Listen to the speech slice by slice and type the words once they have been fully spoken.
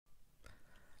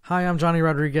Hi, I'm Johnny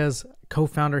Rodriguez,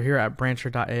 co-founder here at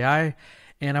Brancher.ai,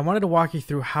 and I wanted to walk you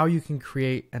through how you can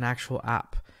create an actual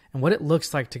app and what it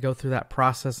looks like to go through that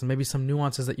process and maybe some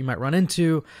nuances that you might run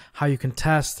into, how you can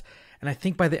test. And I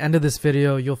think by the end of this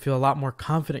video, you'll feel a lot more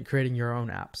confident creating your own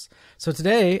apps. So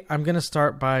today, I'm going to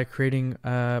start by creating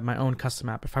my own custom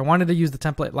app. If I wanted to use the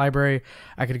template library,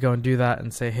 I could go and do that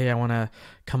and say, hey, I want to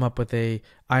come up with a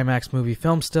IMAX movie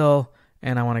film still,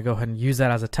 and I want to go ahead and use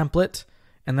that as a template.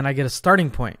 And then I get a starting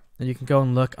point, and you can go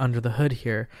and look under the hood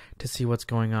here to see what's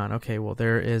going on. Okay, well,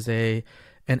 there is an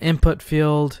input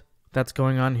field that's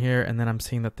going on here, and then I'm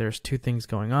seeing that there's two things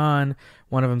going on.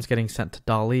 One of them's getting sent to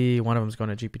DALL-E, one of them's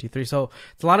going to GPT-3. So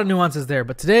it's a lot of nuances there.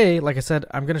 But today, like I said,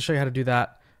 I'm going to show you how to do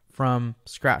that from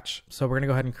scratch. So we're going to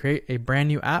go ahead and create a brand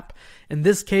new app. In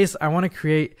this case, I want to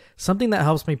create something that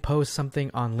helps me post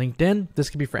something on LinkedIn. This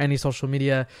could be for any social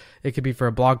media. It could be for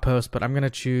a blog post, but I'm going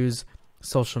to choose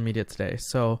social media today.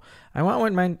 So I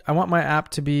want my app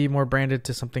to be more branded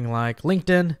to something like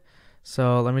LinkedIn.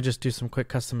 So let me just do some quick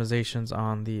customizations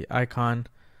on the icon.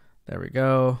 There we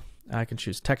go. I can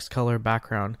choose text color,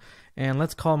 background, and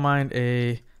let's call mine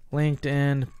a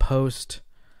LinkedIn post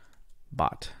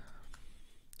bot.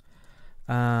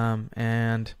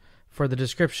 And for the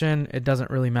description, it doesn't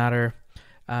really matter.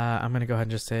 I'm going to go ahead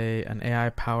and just say an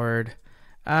AI powered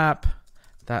app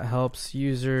that helps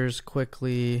users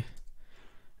quickly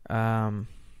and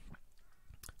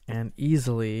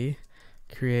easily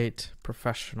create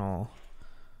professional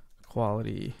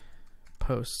quality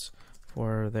posts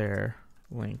for their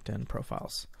LinkedIn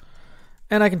profiles.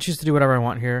 And I can choose to do whatever I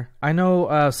want here. I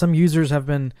know some users have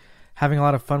been having a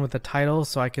lot of fun with the title,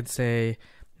 so I could say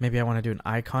maybe I want to do an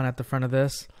icon at the front of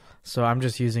this. So I'm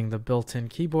just using the built-in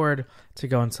keyboard to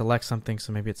go and select something.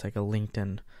 So maybe it's like a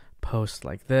LinkedIn post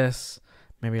like this.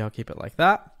 Maybe I'll keep it like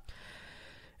that.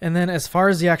 And then as far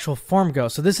as the actual form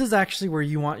goes, so this is actually where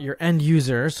you want your end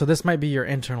user. So this might be your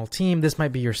internal team. This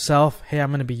might be yourself. Hey,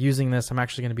 I'm going to be using this. I'm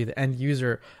actually going to be the end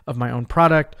user of my own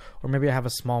product. Or maybe I have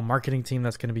a small marketing team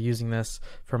that's going to be using this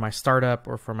for my startup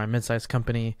or for my mid-sized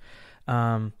company.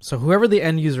 So whoever the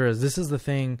end user is, this is the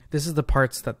thing, this is the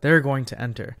parts that they're going to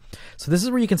enter. So this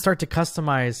is where you can start to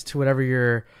customize to whatever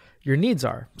your needs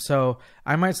are. So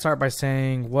I might start by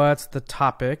saying, what's the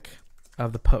topic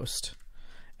of the post?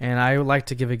 And I would like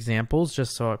to give examples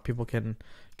just so people can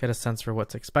get a sense for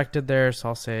what's expected there. So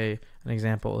I'll say an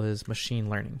example is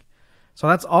machine learning. So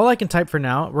that's all I can type for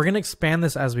now. We're going to expand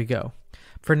this as we go.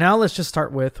 For now, let's just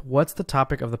start with what's the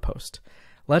topic of the post.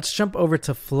 Let's jump over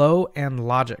to flow and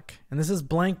logic. And this is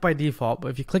blank by default, but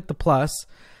if you click the plus,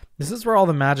 this is where all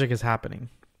the magic is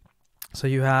happening. So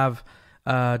you have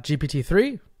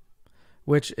GPT-3,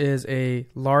 which is a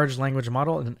large language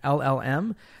model, an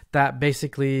LLM, that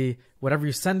basically whatever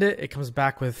you send it, it comes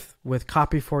back with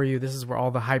copy for you. This is where all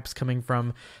the hype's coming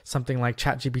from. Something like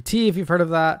ChatGPT, if you've heard of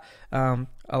that. A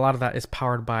lot of that is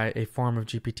powered by a form of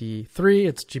GPT-3.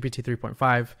 It's GPT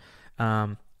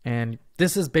 3.5. And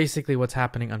this is basically what's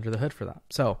happening under the hood for that.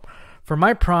 So for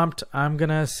my prompt, I'm going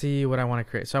to see what I want to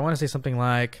create. So I want to say something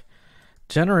like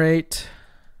generate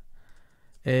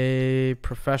a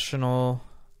professional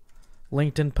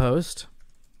LinkedIn post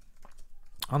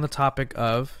on the topic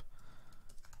of,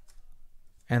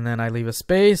 and then I leave a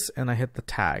space and I hit the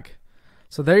tag.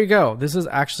 So there you go. This is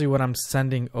actually what I'm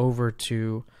sending over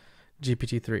to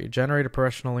GPT-3. Generate a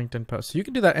professional LinkedIn post. So you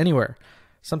can do that anywhere.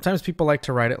 Sometimes people like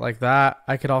to write it like that.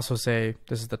 I could also say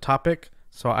this is the topic.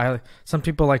 So some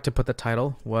people like to put the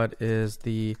title. What is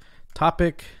the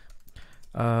topic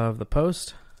of the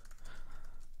post?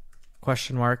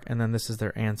 Question mark, and then this is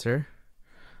their answer.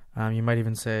 You might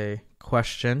even say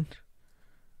question,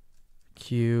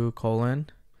 Q colon,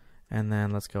 and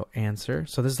then let's go answer.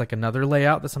 So this is like another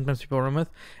layout that sometimes people run with.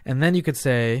 And then you could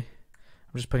say,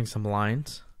 I'm just putting some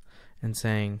lines and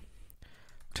saying,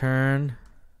 turn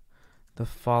the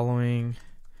following,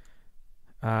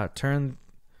 turn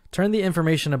the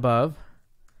information above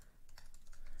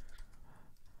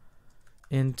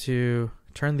into,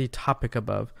 turn the topic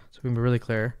above, so we can be really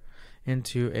clear,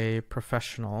 into a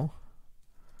professional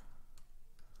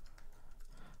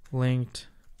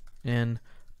LinkedIn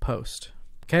post.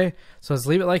 Okay, so let's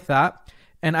leave it like that.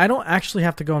 And I don't actually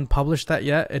have to go and publish that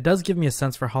yet. It does give me a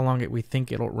sense for how long we think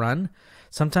it'll run.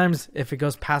 Sometimes if it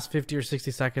goes past 50 or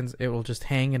 60 seconds, it will just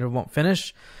hang and it won't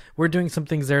finish. We're doing some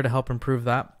things there to help improve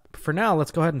that. But for now,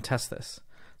 let's go ahead and test this.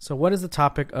 So what is the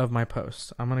topic of my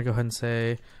post? I'm going to go ahead and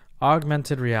say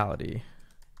augmented reality.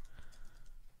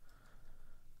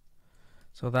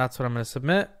 So that's what I'm going to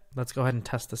submit. Let's go ahead and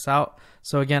test this out.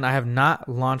 So again, I have not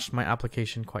launched my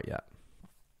application quite yet.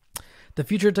 The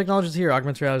future of technology is here.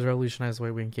 Augmented reality has revolutionized the way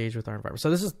we engage with our environment.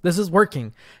 So this is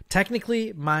working.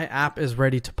 Technically, my app is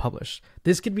ready to publish.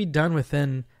 This could be done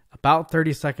within about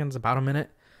 30 seconds, about a minute.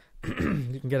 You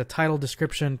can get a title,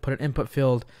 description, put an input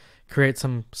field, create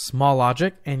some small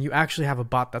logic, and you actually have a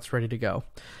bot that's ready to go.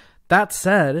 That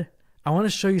said, I want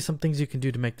to show you some things you can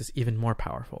do to make this even more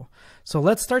powerful. So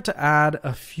let's start to add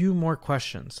a few more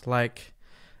questions. Like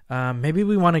maybe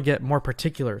we want to get more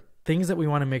particular, things that we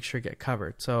want to make sure get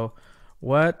covered. So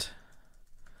what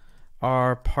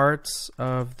are parts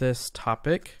of this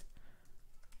topic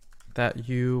that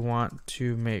you want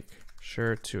to make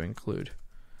sure to include?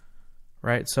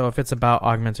 Right? So if it's about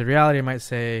augmented reality, I might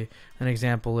say an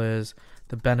example is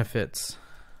the benefits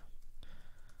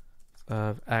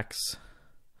of X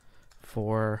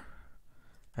for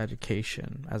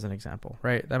education as an example,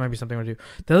 right? That might be something we do.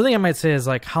 The other thing I might say is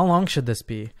like, how long should this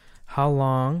be? How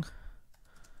long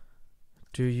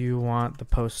do you want the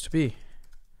post to be?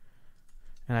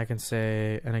 And I can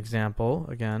say an example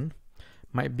again,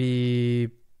 might be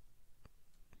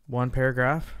 1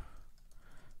 paragraph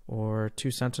or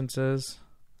 2 sentences,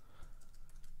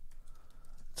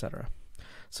 etc.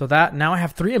 So that now I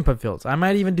have 3 input fields. I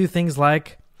might even do things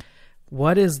like, who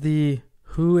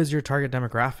is your target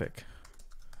demographic?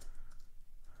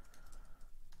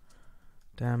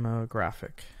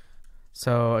 Demographic.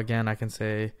 So again, I can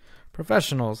say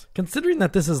professionals. Considering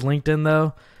that this is LinkedIn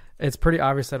though, it's pretty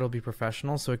obvious that it'll be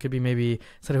professional. So it could be maybe,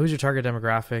 instead of who's your target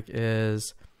demographic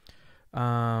is,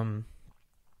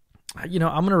 you know,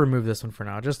 I'm going to remove this one for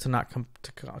now just to not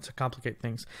to complicate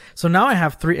things. So now I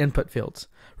have 3 input fields.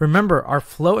 Remember, our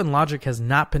flow and logic has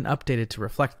not been updated to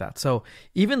reflect that. So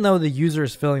even though the user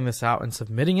is filling this out and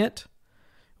submitting it,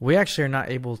 we actually are not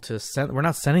able to we're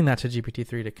not sending that to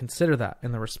GPT-3 to consider that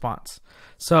in the response.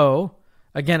 So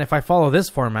again, if I follow this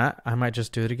format, I might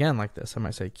just do it again like this. I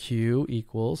might say Q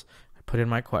equals, I put in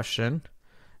my question,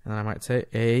 and then I might say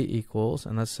A equals,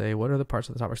 and let's say, what are the parts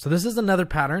of the topic? So this is another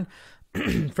pattern.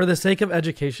 For the sake of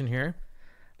education here,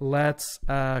 let's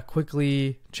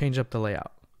quickly change up the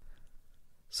layout.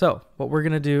 So what we're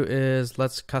going to do is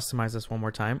let's customize this one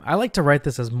more time. I like to write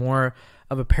this as more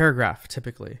of a paragraph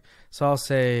typically. So I'll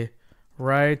say,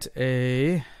 write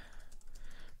a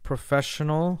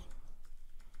professional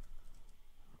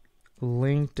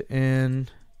LinkedIn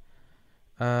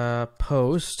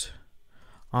post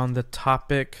on the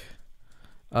topic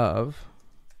of,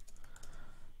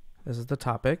 this is the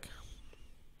topic,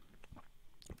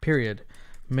 period.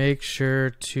 Make sure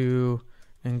to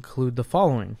include the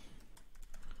following.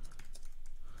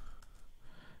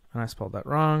 And I spelled that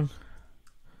wrong.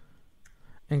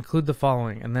 Include the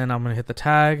following, and then I'm going to hit the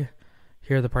tag.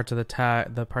 Here are the parts of the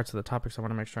tag, the parts of the topics I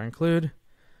want to make sure I include.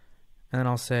 And then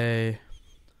I'll say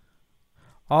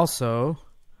also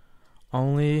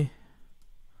only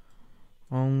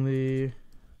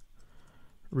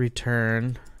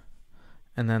return,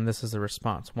 and then this is the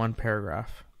response, 1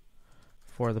 paragraph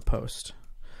for the post.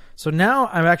 So now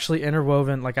I'm actually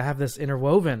interwoven, like I have this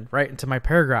interwoven right into my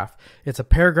paragraph. It's a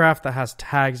paragraph that has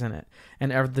tags in it,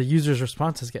 and the user's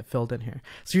responses get filled in here.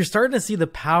 So you're starting to see the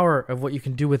power of what you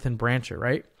can do within Brancher,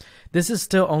 right? This is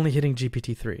still only hitting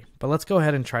GPT-3, but let's go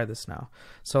ahead and try this now.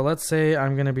 So let's say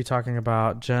I'm going to be talking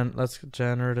about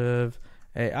generative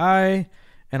AI,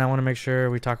 and I want to make sure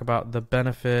we talk about the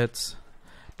benefits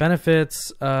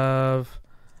of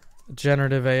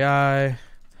generative AI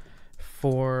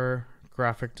for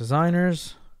graphic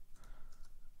designers,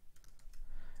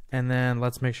 and then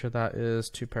let's make sure that is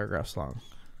 2 paragraphs long.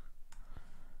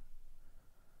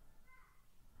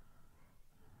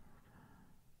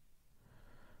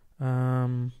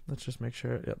 Let's just make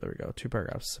sure, yeah, there we go, 2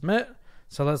 paragraphs, submit.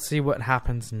 So let's see what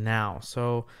happens now.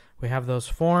 So we have those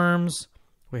forms,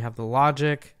 we have the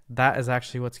logic, that is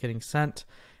actually what's getting sent.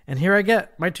 And here I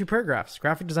get my 2 paragraphs.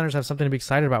 Graphic designers have something to be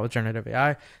excited about with generative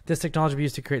AI. This technology will be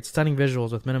used to create stunning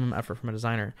visuals with minimum effort from a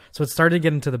designer. So it started to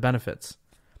get into the benefits.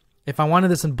 If I wanted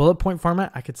this in bullet point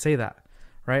format, I could say that,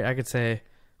 right? I could say,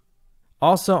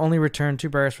 also only return 2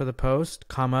 paragraphs for the post,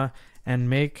 comma, and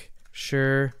make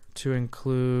sure to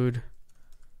include,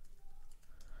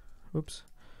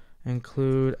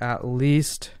 include at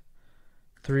least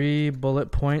 3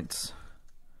 bullet points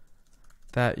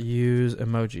that use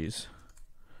emojis.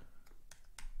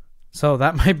 So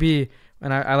that might be,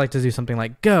 and I like to do something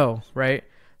like go, right?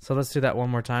 So let's do that one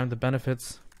more time. The benefit,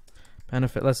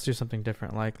 let's do something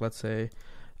different. Like let's say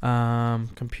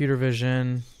computer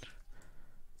vision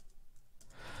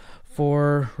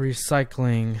for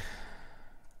recycling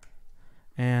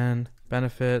and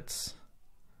benefits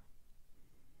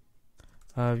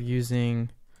of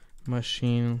using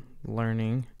machine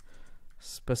learning,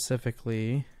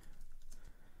 specifically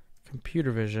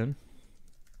computer vision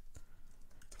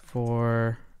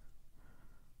for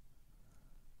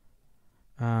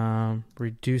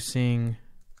reducing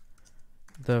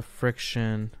the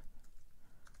friction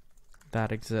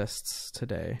that exists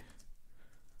today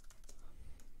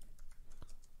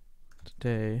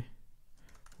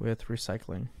with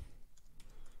recycling.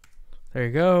 There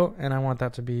you go, and I want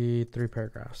that to be 3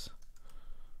 paragraphs.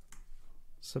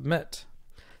 Submit.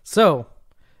 So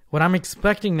what I'm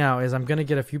expecting now is I'm going to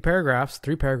get a few paragraphs,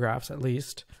 3 paragraphs at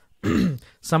least.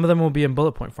 Some of them will be in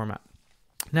bullet point format.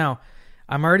 Now,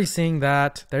 I'm already seeing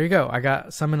that, there you go, I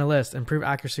got some in a list: improve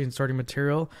accuracy in sorting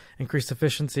material, increase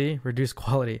efficiency, reduce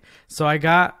quality. So I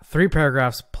got 3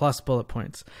 paragraphs plus bullet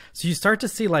points. So you start to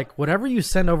see like whatever you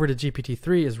send over to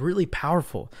GPT-3 is really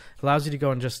powerful. It allows you to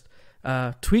go and just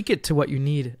tweak it to what you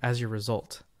need as your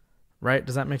result. Right?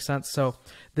 Does that make sense? So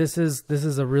this is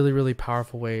a really, really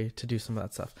powerful way to do some of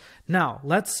that stuff. Now,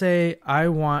 let's say I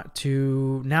want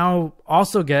to now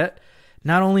also get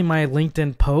not only my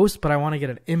LinkedIn post, but I want to get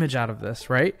an image out of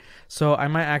this, right? So I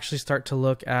might actually start to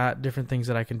look at different things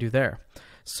that I can do there.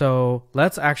 So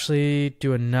let's actually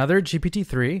do another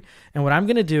GPT-3. And what I'm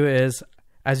going to do is,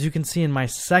 as you can see in my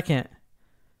second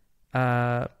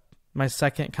kind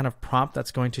of prompt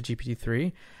that's going to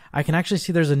GPT-3, I can actually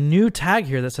see there's a new tag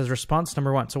here that says response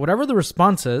number 1. So whatever the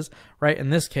response is, right,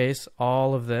 in this case,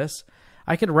 all of this,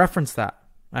 I could reference that.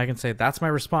 I can say, that's my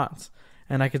response.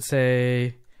 And I could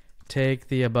say, take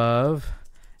the above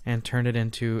and turn it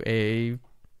into a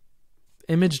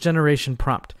image generation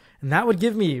prompt. And that would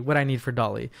give me what I need for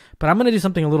DALL-E. But I'm going to do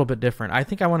something a little bit different. I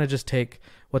think I want to just take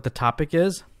what the topic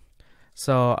is.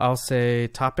 So I'll say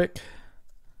topic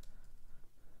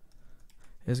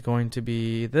is going to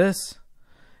be this.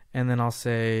 And then I'll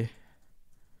say,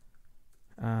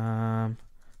 turn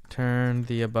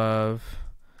the above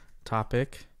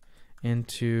topic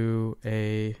into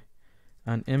an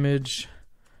image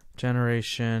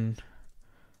generation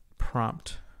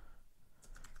prompt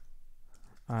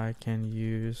I can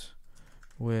use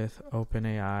with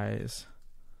OpenAI's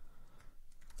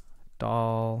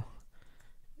DALL-E.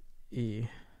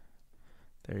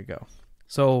 There you go.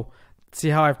 So see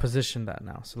how I've positioned that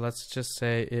now. So let's just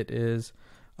say it is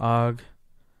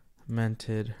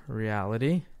augmented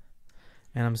reality.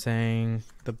 And I'm saying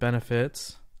the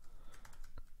benefits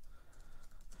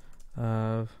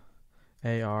of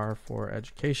AR for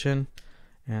education,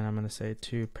 and I'm going to say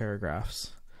 2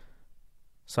 paragraphs.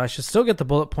 So I should still get the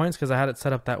bullet points because I had it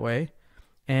set up that way.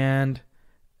 And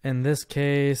in this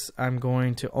case, I'm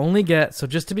going to only get, so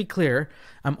just to be clear,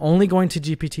 I'm only going to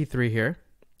GPT-3 here,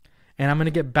 and I'm going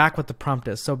to get back what the prompt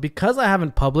is. So because I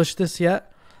haven't published this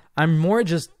yet, I'm more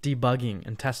just debugging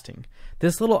and testing.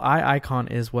 This little eye icon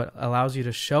is what allows you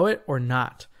to show it or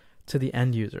not to the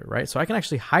end user, right? So I can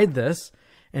actually hide this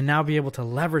and now be able to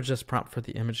leverage this prompt for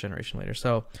the image generation later.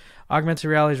 So augmented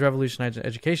reality is revolutionized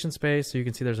education space. So you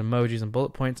can see there's emojis and bullet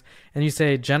points. And you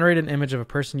say, generate an image of a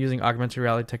person using augmented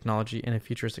reality technology in a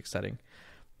futuristic setting.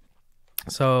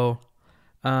 So,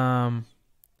 so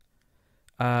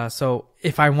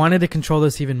if I wanted to control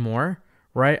this even more,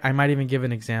 right, I might even give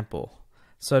an example.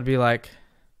 So it'd be like,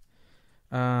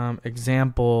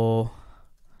 example,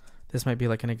 this might be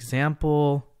like an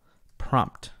example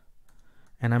prompt.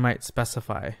 And I might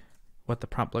specify what the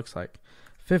prompt looks like.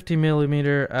 50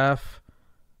 millimeter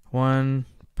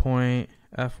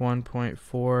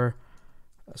f1.4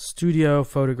 studio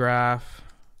photograph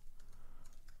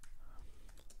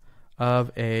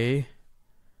of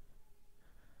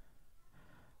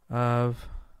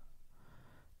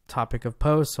topic of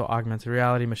post, so augmented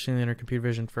reality, machine learning, computer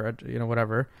vision for,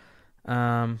 whatever.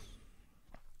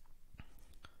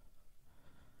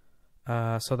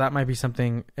 So that might be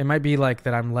something, it might be like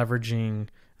that I'm leveraging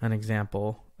an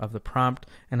example of the prompt,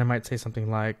 and I might say something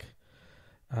like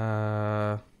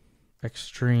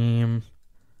extreme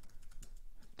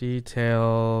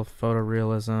detail,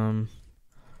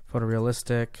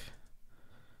 photorealistic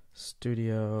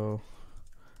studio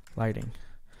lighting.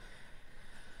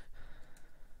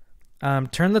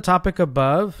 Turn the topic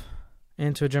above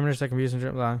into a generation that can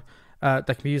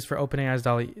be used for OpenAI's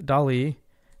DALL-E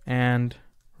and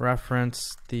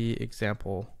reference the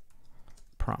example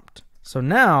prompt. So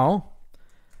now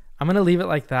I'm going to leave it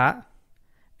like that,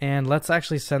 and let's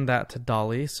actually send that to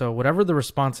DALL-E. So whatever the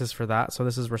response is for that, so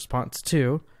this is response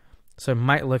 2, so it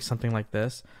might look something like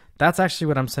this. That's actually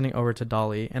what I'm sending over to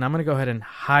DALL-E, and I'm going to go ahead and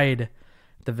hide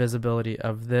the visibility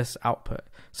of this output.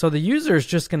 So the user is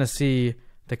just going to see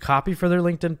the copy for their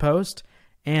LinkedIn post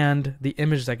and the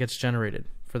image that gets generated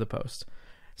for the post.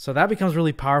 So that becomes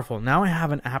really powerful. Now I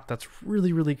have an app that's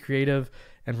really, really creative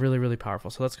and really, really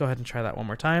powerful. So let's go ahead and try that one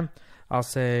more time. I'll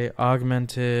say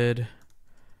augmented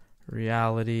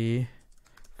reality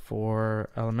for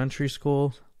elementary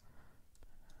schools.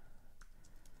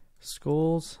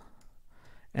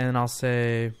 And I'll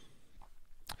say,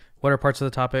 what are parts of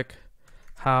the topic?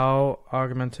 How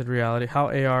augmented reality, how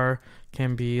AR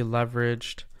can be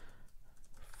leveraged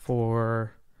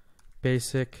for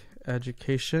basic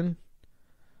education,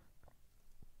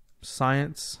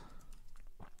 science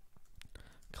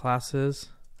classes,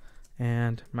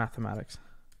 and mathematics.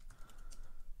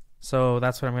 So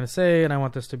that's what I'm going to say, and I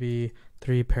want this to be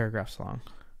 3 paragraphs long.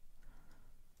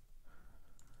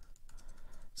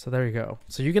 So there you go.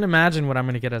 So you can imagine what I'm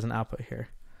going to get as an output here.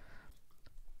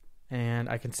 And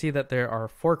I can see that there are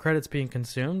 4 credits being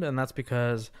consumed, and that's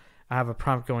because I have a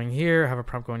prompt going here, I have a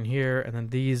prompt going here, and then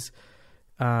these,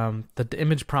 the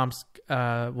image prompts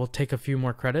will take a few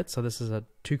more credits. So this is a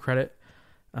 2 credit,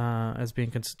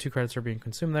 2 credits are being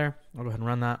consumed there. I'll go ahead and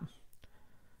run that.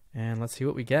 And let's see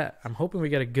what we get. I'm hoping we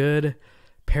get a good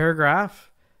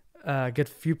paragraph, get a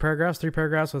few paragraphs, 3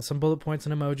 paragraphs with some bullet points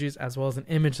and emojis, as well as an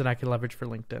image that I can leverage for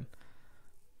LinkedIn.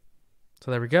 So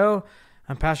there we go.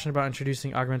 I'm passionate about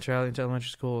introducing augmented reality into elementary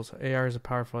schools. AR is a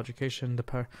powerful education.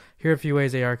 Here are a few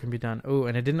ways AR can be done. Oh,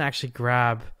 and it didn't actually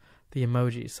grab the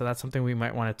emojis. So that's something we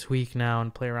might want to tweak now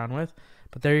and play around with.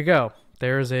 But there you go.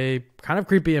 There's a kind of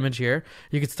creepy image here.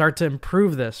 You could start to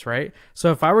improve this, right?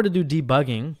 So if I were to do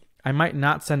debugging, I might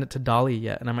not send it to DALL-E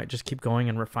yet, and I might just keep going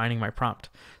and refining my prompt.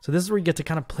 So this is where you get to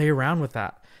kind of play around with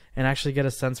that and actually get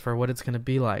a sense for what it's going to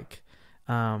be like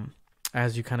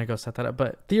as you kind of go set that up.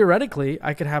 But theoretically,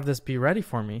 I could have this be ready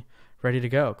for me, ready to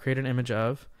go, create an image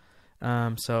of.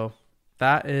 So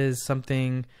that is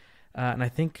something, and I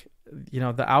think,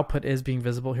 the output is being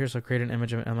visible here. So create an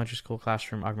image of an elementary school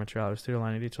classroom, augmented reality, studio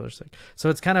line, detail. So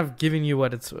it's kind of giving you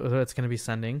what it's going to be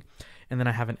sending. And then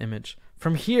I have an image.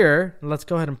 From here, let's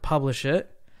go ahead and publish it.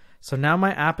 So now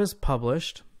my app is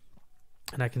published,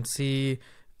 and I can see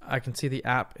the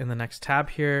app in the next tab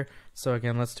here. So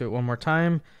again, let's do it one more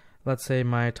time. Let's say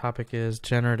my topic is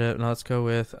generative. Now let's go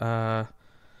with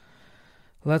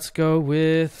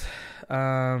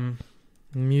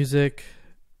music.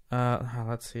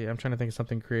 Let's see. I'm trying to think of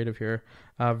something creative here.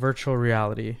 Virtual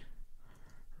reality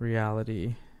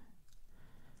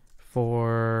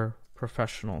for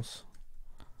professionals.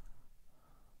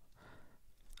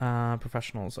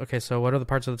 Okay, so what are the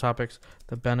parts of the topics?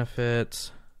 The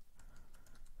benefits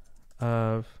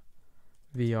of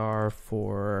VR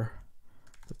for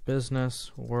the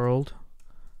business world.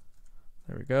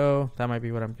 There we go. That might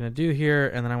be what I'm going to do here.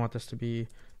 And then I want this to be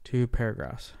 2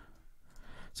 paragraphs.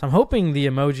 So I'm hoping the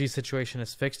emoji situation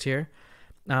is fixed here.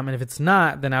 And if it's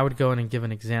not, then I would go in and give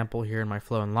an example here in my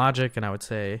flow and logic. And I would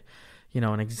say,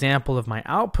 an example of my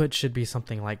output should be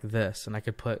something like this. And I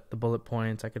could put the bullet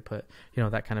points. I could put,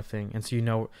 that kind of thing. And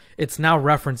so, it's now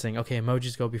referencing, okay,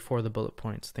 emojis go before the bullet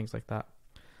points, things like that.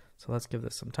 So let's give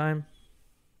this some time.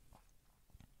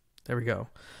 There we go.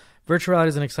 Virtual reality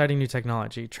is an exciting new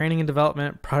technology. Training and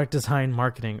development, product design,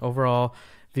 marketing. Overall,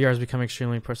 VR has become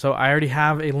extremely important. So I already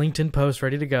have a LinkedIn post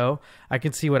ready to go. I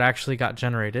can see what actually got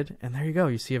generated. And there you go.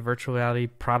 You see a virtual reality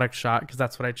product shot because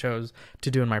that's what I chose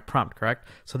to do in my prompt, correct?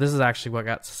 So this is actually what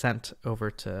got sent over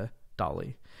to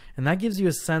DALL-E. And that gives you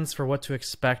a sense for what to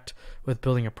expect with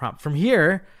building a prompt. From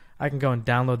here, I can go and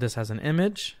download this as an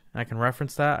image. I can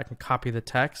reference that. I can copy the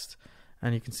text.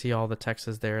 And you can see all the text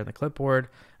is there in the clipboard.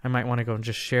 I might want to go and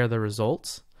just share the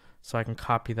results. So I can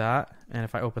copy that. And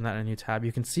if I open that in a new tab,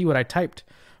 you can see what I typed.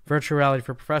 Virtual reality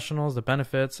for professionals, the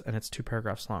benefits, and it's 2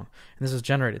 paragraphs long. And this is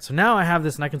generated. So now I have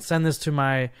this and I can send this to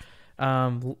my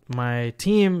my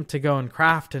team to go and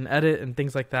craft and edit and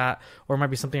things like that. Or it might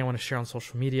be something I want to share on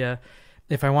social media.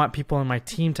 If I want people in my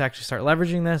team to actually start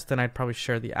leveraging this, then I'd probably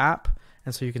share the app.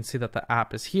 And so you can see that the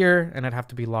app is here and I'd have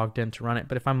to be logged in to run it.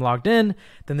 But if I'm logged in,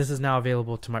 then this is now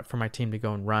available to for my team to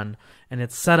go and run. And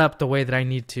it's set up the way that I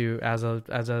need to as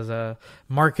a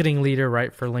marketing leader,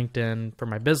 right, for LinkedIn, for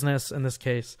my business in this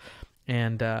case.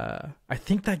 And I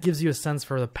think that gives you a sense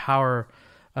for the power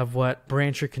of what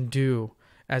Brancher can do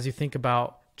as you think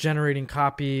about generating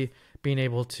copy, being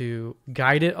able to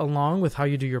guide it along with how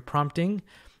you do your prompting,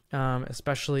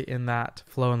 especially in that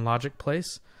flow and logic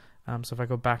place. So if I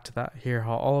go back to that here,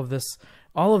 how all of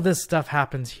this stuff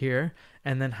happens here,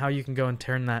 and then how you can go and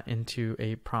turn that into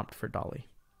a prompt for DALL-E.